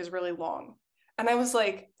this book is really long. And I was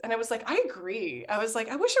like, I agree. I was like,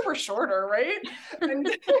 I wish it were shorter, right? And,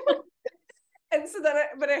 and so then,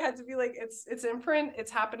 but I had to be like, it's in print,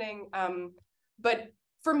 it's happening. But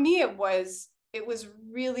for me, it was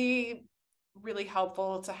really, really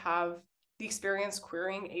helpful to have the experience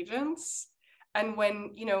querying agents. And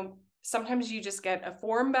when, you know, sometimes you just get a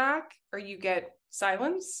form back or you get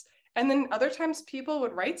silence. And then other times people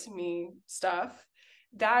would write to me stuff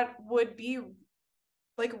that would be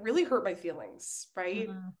like really hurt my feelings, right?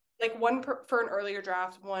 Like for an earlier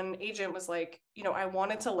draft, one agent was like, you know, I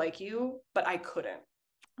wanted to like you, but I couldn't.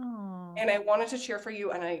 And I wanted to cheer for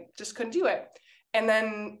you and I just couldn't do it. And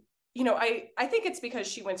then, you know, I think it's because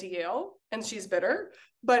she went to Yale and she's bitter,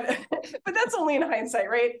 but that's only in hindsight,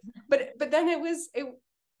 right? But then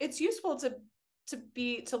it's useful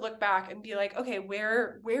to look back and be like, okay,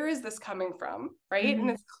 where is this coming from, right? And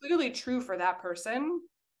it's clearly true for that person.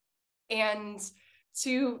 And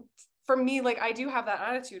for me, like, I do have that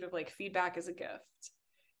attitude of like, feedback is a gift,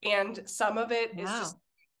 and some of it is just,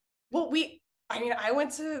 well, I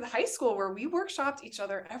went to high school where we workshopped each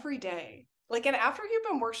other every day. Like, and after you've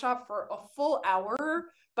been workshopped for a full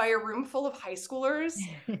hour by a room full of high schoolers,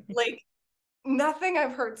 like nothing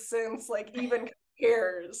I've heard since like even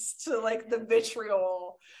compares to like the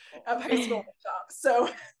vitriol of high school workshops. So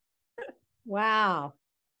wow.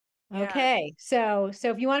 Yeah. Okay. So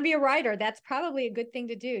if you want to be a writer, that's probably a good thing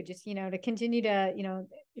to do. Just, to continue to,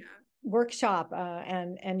 Yeah. workshop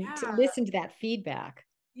and to Yeah. listen to that feedback.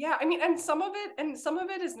 Yeah. I mean, and some of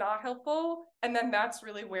it is not helpful. And then that's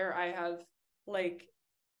really where I have like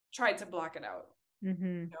tried to block it out,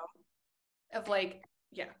 Mm-hmm. of like,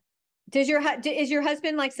 yeah. Is your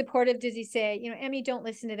husband like supportive? Does he say, Emmy, don't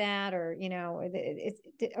listen to that, or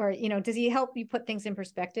does he help you put things in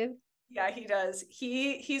perspective? Yeah, he does.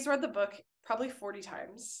 He's read the book probably 40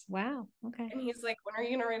 times. Wow. Okay. And he's like, when are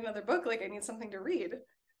you gonna write another book? Like, I need something to read.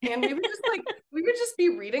 And we would just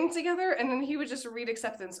be reading together, and then he would just read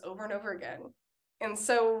Acceptance over and over again. And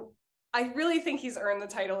so I really think he's earned the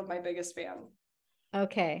title of my biggest fan.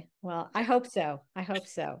 Okay. Well, I hope so. I hope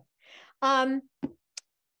so. Um,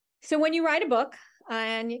 so when you write a book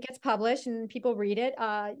and it gets published and people read it,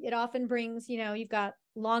 it often brings, you've got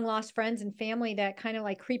long lost friends and family that kind of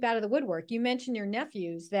like creep out of the woodwork. You mentioned your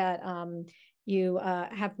nephews that you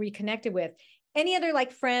have reconnected with. Any other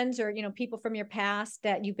like friends or, people from your past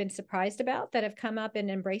that you've been surprised about that have come up and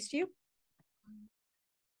embraced you?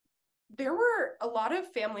 There were a lot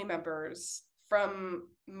of family members from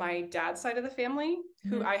my dad's side of the family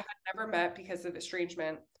who Mm-hmm. I had never met because of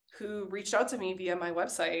estrangement, who reached out to me via my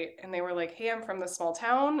website, and they were like, "Hey, I'm from this small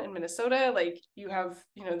town in Minnesota. Like, you have,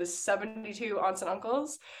 this 72 aunts and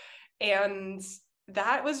uncles." And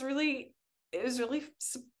that was really, it was really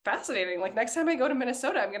fascinating. Like, next time I go to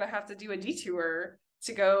Minnesota, I'm gonna have to do a detour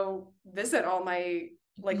to go visit all my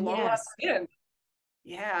like long lost Yes. friends.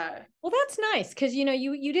 Yeah. Well, that's nice because you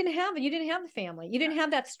didn't have the family, you didn't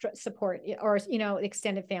have that support or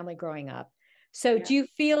extended family growing up. So Yeah. do you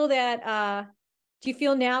feel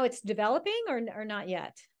now it's developing or not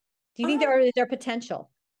yet? Do you think Um, is there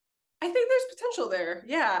potential? I think there's potential there.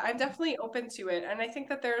 Yeah, I'm definitely open to it. And I think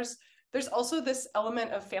that there's also this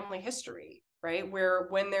element of family history, right? Where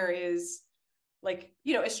when there is like,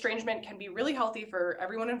 estrangement can be really healthy for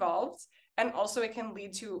everyone involved. And also it can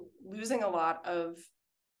lead to losing a lot of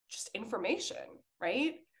just information,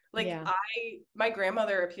 right? Like Yeah. my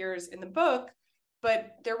grandmother appears in the book,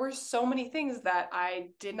 but there were so many things that I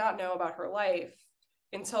did not know about her life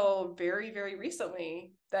until very, very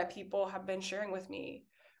recently that people have been sharing with me.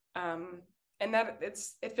 Um, and that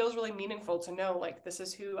it feels really meaningful to know like this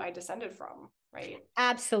is who I descended from, right?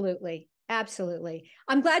 Absolutely. Absolutely.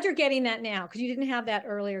 I'm glad you're getting that now because you didn't have that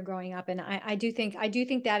earlier growing up. And I do think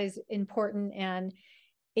that is important and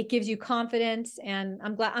it gives you confidence. And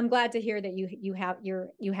I'm glad to hear that you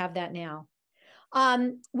have that now.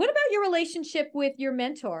 What about your relationship with your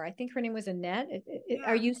mentor? I think her name was Annette.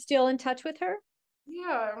 Are Yeah. you still in touch with her?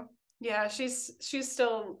 Yeah. Yeah, she's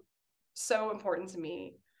still so important to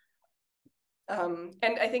me. And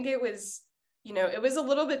I think it was, it was a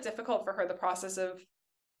little bit difficult for her, the process of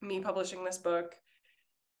me publishing this book,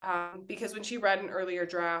 because when she read an earlier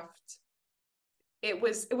draft, it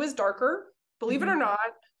was darker. Believe it or Mm-hmm. not,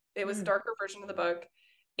 it was a darker version of the book,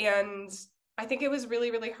 and I think it was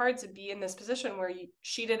really, really hard to be in this position where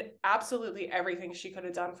she did absolutely everything she could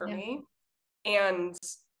have done for Yeah. me, and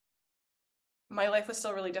my life was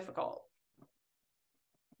still really difficult.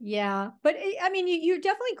 Yeah, but I mean, you're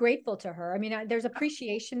definitely grateful to her. I mean, there's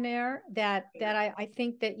appreciation there that I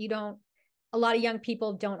think that a lot of young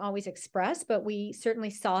people don't always express, but we certainly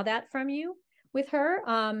saw that from you with her.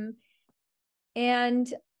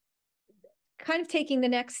 And kind of taking the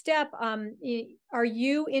next step, are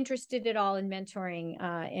you interested at all in mentoring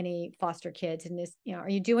any foster kids in this? Are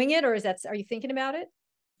you doing it, or are you thinking about it?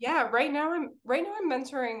 Yeah, right now I'm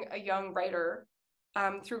mentoring a young writer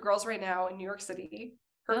through Girls Right Now in New York City.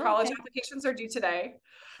 Her Oh, college okay. applications are due today,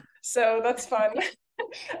 so that's fun.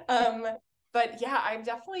 um, but yeah, I'm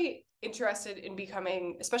definitely interested in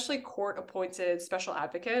becoming, especially court-appointed special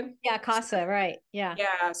advocate. Yeah, So, CASA, right? Yeah.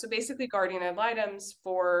 yeah, so basically guardian ad litems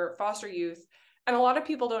for foster youth. And a lot of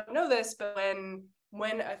people don't know this, but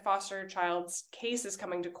when a foster child's case is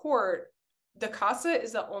coming to court, the CASA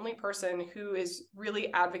is the only person who is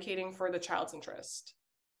really advocating for the child's interest.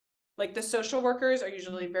 Like the social workers are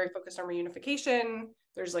usually very focused on reunification.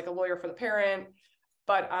 There's like a lawyer for the parent,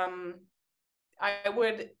 but I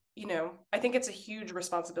would, I think it's a huge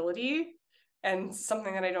responsibility and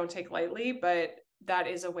something that I don't take lightly, but that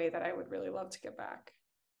is a way that I would really love to give back.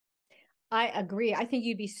 I agree. I think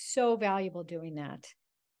you'd be so valuable doing that.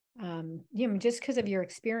 Just because of your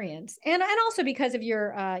experience and also because of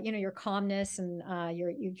your your calmness and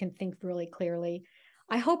you can think really clearly.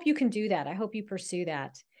 I hope you can do that. I hope you pursue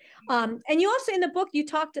that. And you also in the book you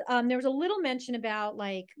talked there was a little mention about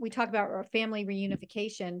like we talked about our family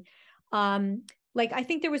reunification. Like I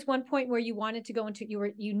think there was one point where you wanted to go into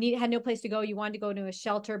you had no place to go. You wanted to go to a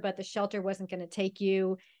shelter, but the shelter wasn't going to take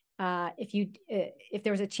you. if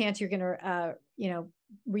there was a chance you're going to,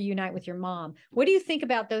 reunite with your mom. What do you think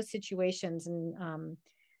about those situations? And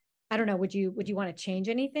I don't know, would you want to change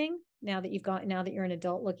anything now that you're an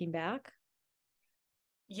adult looking back?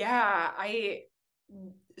 Yeah,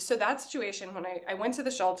 so that situation when I went to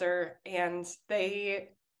the shelter and they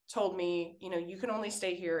told me, you can only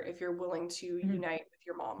stay here if you're willing to unite with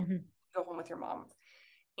your mom, go home with your mom.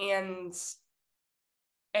 And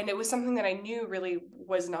it was something that I knew really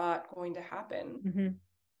was not going to happen.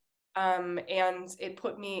 And it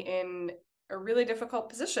put me in a really difficult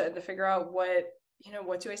position to figure out what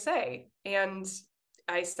do I say? And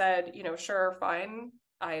I said, sure, fine,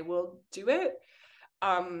 I will do it.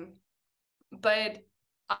 But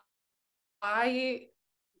I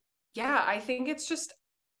think it's just,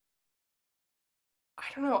 I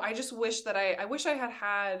don't know. I just wish that I wish I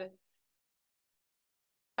had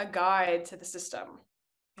a guide to the system,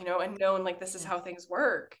 and known like this is how things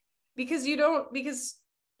work. Because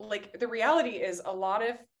like the reality is a lot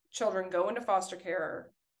of children go into foster care,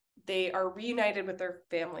 they are reunited with their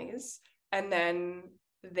families, and then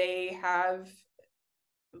the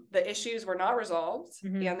issues were not resolved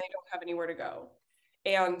and they don't have anywhere to go.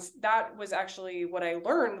 And that was actually what I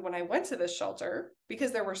learned when I went to this shelter,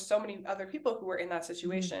 because there were so many other people who were in that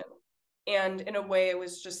situation. And in a way, it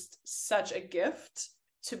was just such a gift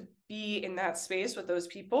to be in that space with those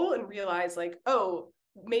people and realize like, oh,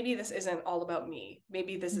 maybe this isn't all about me.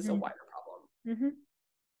 Maybe this is a wider problem.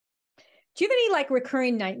 Do you have any like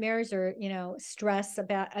recurring nightmares or, stress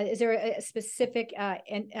about, is there a specific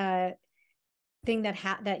thing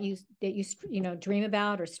that you dream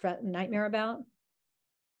about or nightmare about?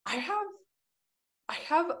 I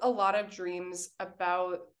have a lot of dreams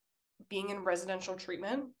about being in residential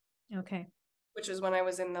treatment. Okay. Which is when I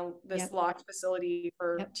was in this locked facility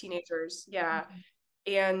for teenagers. Yeah.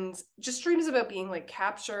 And just dreams about being like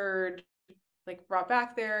captured, like brought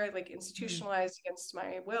back there, like institutionalized against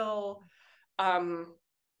my will.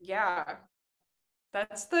 Yeah.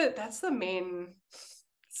 That's the main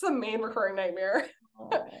recurring nightmare. Oh,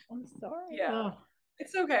 I'm sorry. Yeah. Oh.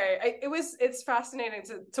 It's okay. It's fascinating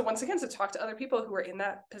to once again to talk to other people who are in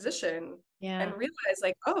that position and realize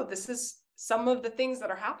like, oh, this is some of the things that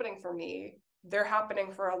are happening for me. They're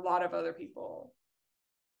happening for a lot of other people.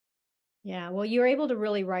 Yeah, well, you're able to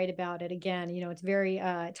really write about it again. It's very,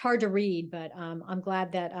 it's hard to read, but I'm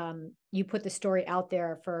glad that you put the story out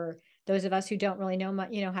there for those of us who don't really know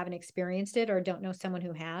much, haven't experienced it or don't know someone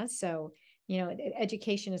who has. So,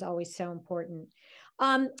 education is always so important.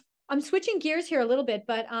 I'm switching gears here a little bit,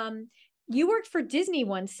 but you worked for Disney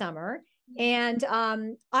one summer. And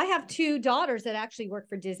I have two daughters that actually work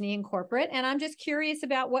for Disney in corporate, and I'm just curious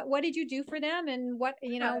about what did you do for them, and what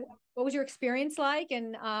was your experience like,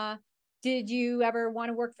 and did you ever want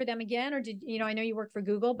to work for them again, or did I know you worked for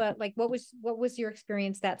Google, but like what was your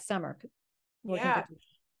experience that summer working for Disney?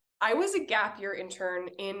 I was a gap year intern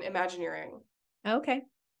in Imagineering. Okay.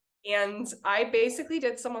 And I basically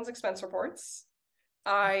did someone's expense reports.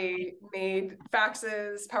 I made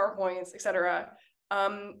faxes, PowerPoints, etc.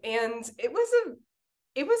 And it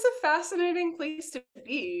was a fascinating place to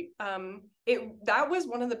be. That was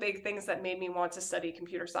one of the big things that made me want to study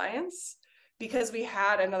computer science, because we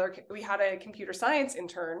had a computer science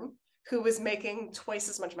intern who was making twice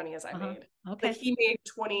as much money as I made. Okay. Like he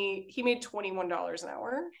made $21 an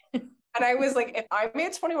hour. And I was like, if I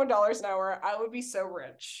made $21 an hour, I would be so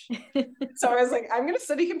rich. So I was like, I'm going to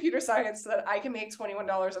study computer science so that I can make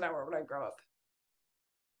 $21 an hour when I grow up.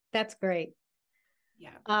 That's great.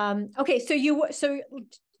 Yeah. Okay. So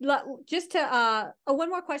just to, one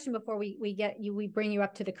more question before we bring you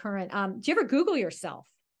up to the current, do you ever Google yourself?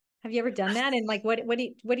 Have you ever done that? And like, what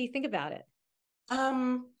do you think about it?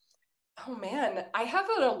 Oh man, I have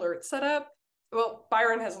an alert set up. Well,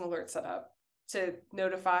 Byron has an alert set up to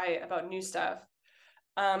notify about new stuff.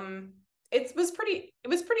 It was pretty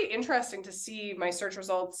interesting to see my search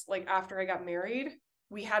results. Like after I got married,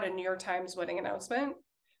 we had a New York Times wedding announcement,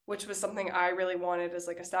 which was something I really wanted as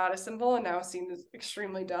like a status symbol, and now seems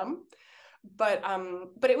extremely dumb. But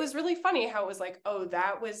it was really funny how it was like, oh,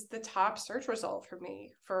 that was the top search result for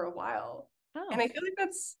me for a while. Oh. And I feel like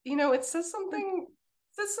that's, it says something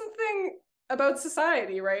about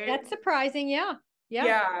society, right? That's surprising. Yeah.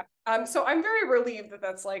 Yeah. So I'm very relieved that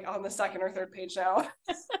that's like on the second or third page now.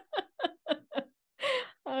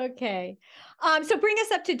 Okay. So bring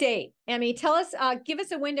us up to date, Emi. Tell us, give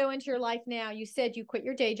us a window into your life now. You said you quit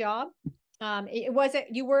your day job. You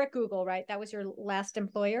were at Google, right? That was your last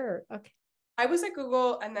employer? Or, okay. I was at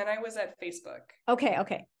Google and then I was at Facebook.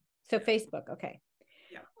 Okay. So Facebook. Okay.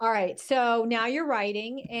 Yeah. All right. So now you're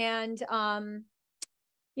writing, and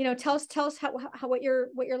tell us how what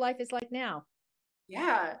your life is like now.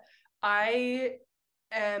 Yeah, I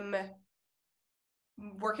am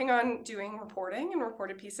working on doing reporting and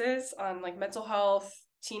reported pieces on like mental health,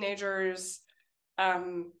 teenagers,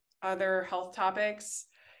 other health topics.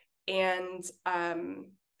 And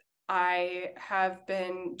I have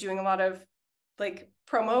been doing a lot of like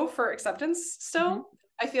promo for acceptance still. Mm-hmm.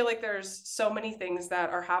 I feel like there's so many things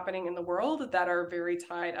that are happening in the world that are very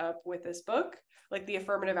tied up with this book, like the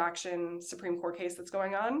affirmative action Supreme Court case that's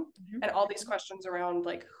going on, mm-hmm. and all these questions around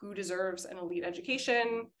like who deserves an elite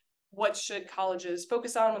education, what should colleges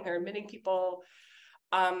focus on when they're admitting people.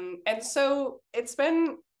 And so it's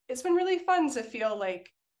been really fun to feel like,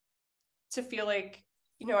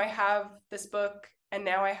 I have this book and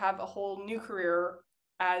now I have a whole new career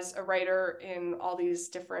as a writer in all these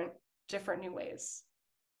different new ways.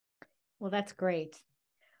 Well, that's great.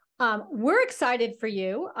 We're excited for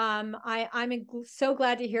you. I'm so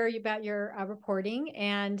glad to hear about your reporting.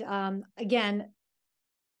 And again,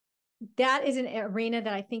 that is an arena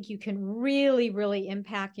that I think you can really, really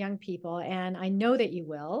impact young people. And I know that you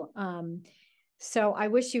will. So I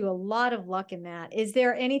wish you a lot of luck in that. Is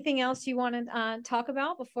there anything else you want to talk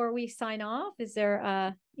about before we sign off? Is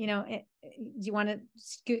there, do you want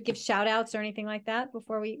to give shout outs or anything like that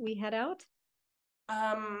before we head out?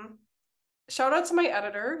 Shout out to my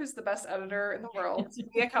editor, who's the best editor in the world,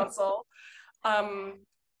 Mia Council,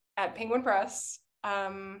 at Penguin Press.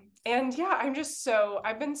 And yeah,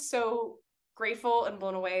 I've been so grateful and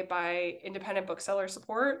blown away by independent bookseller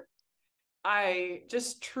support. I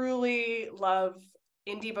just truly love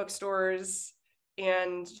indie bookstores,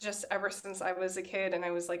 and just ever since I was a kid and I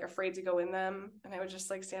was like afraid to go in them, and I would just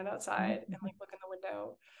like stand outside and like look in the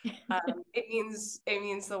window. It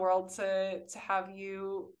means the world to have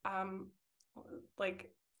you like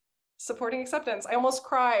supporting acceptance. I almost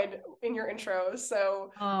cried in your intro, so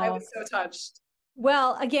I was so touched.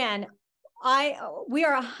 Well, again, we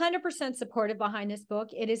are 100% supportive behind this book.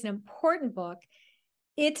 It is an important book.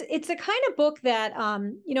 It's a kind of book that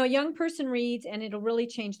a young person reads and it'll really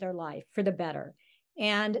change their life for the better.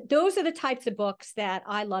 And those are the types of books that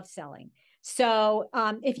I love selling. So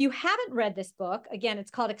if you haven't read this book, again,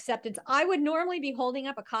 it's called Acceptance. I would normally be holding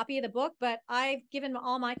up a copy of the book, but I've given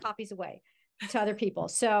all my copies away to other people.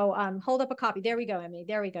 So hold up a copy. There we go, Emi.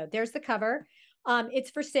 There we go. There's the cover.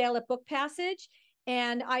 It's for sale at Book Passage.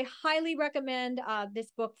 And I highly recommend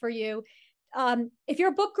this book for you. If you're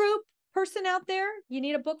a book group person out there, you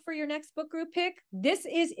need a book for your next book group pick, this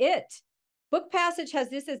is it. Book Passage has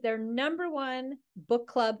this as their #1 book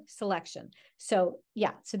club selection. So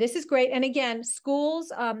yeah, so this is great. And again,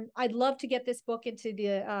 schools, I'd love to get this book into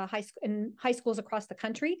the high schools across the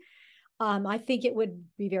country. I think it would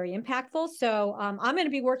be very impactful. So I'm going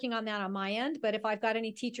to be working on that on my end. But if I've got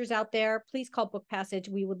any teachers out there, please call Book Passage.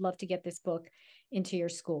 We would love to get this book into your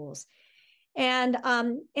schools. And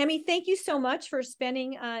Emi, thank you so much for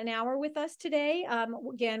spending an hour with us today.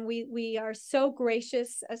 Again, we are so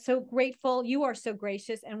gracious, so grateful. You are so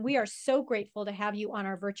gracious, and we are so grateful to have you on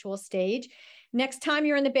our virtual stage. Next time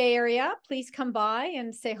you're in the Bay Area, please come by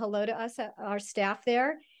and say hello to us, our staff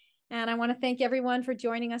there. And I want to thank everyone for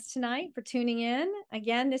joining us tonight, for tuning in.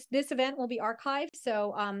 Again, this event will be archived.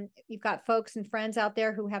 So you've got folks and friends out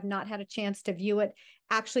there who have not had a chance to view it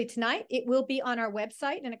actually tonight. It will be on our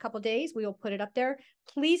website in a couple of days. We will put it up there.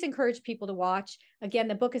 Please encourage people to watch. Again,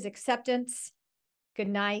 the book is Acceptance. Good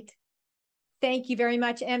night. Thank you very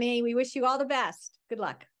much, Emi. We wish you all the best. Good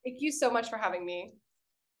luck. Thank you so much for having me.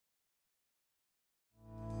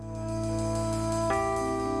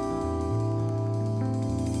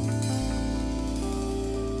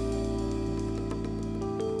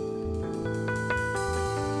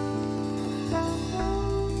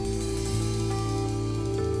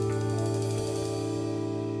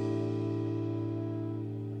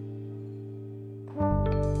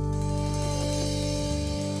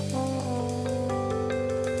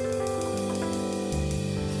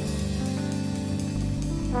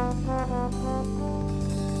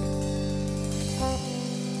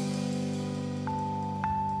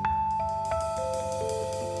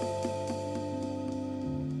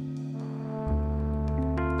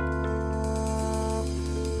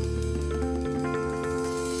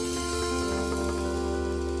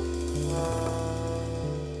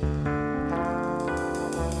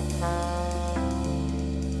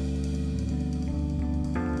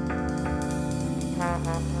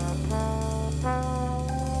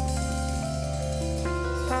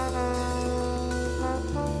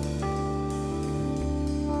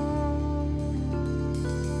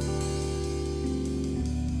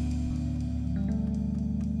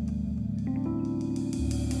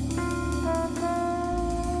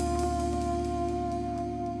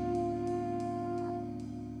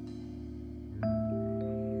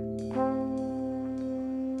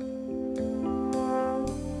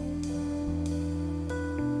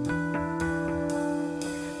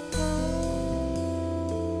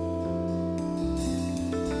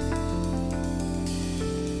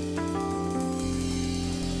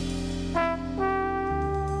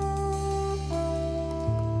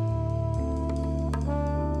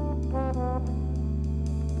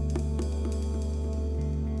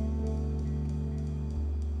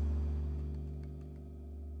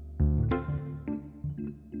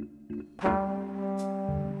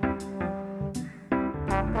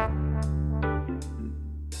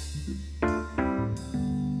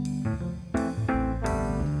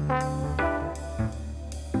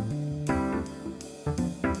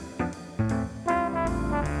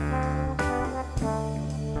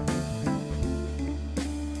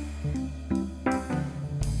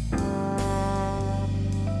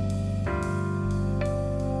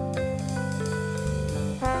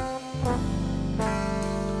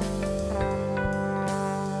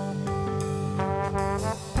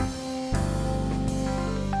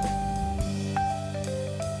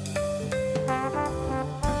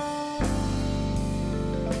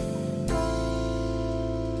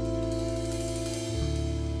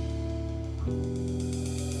 bookpassagetv.com.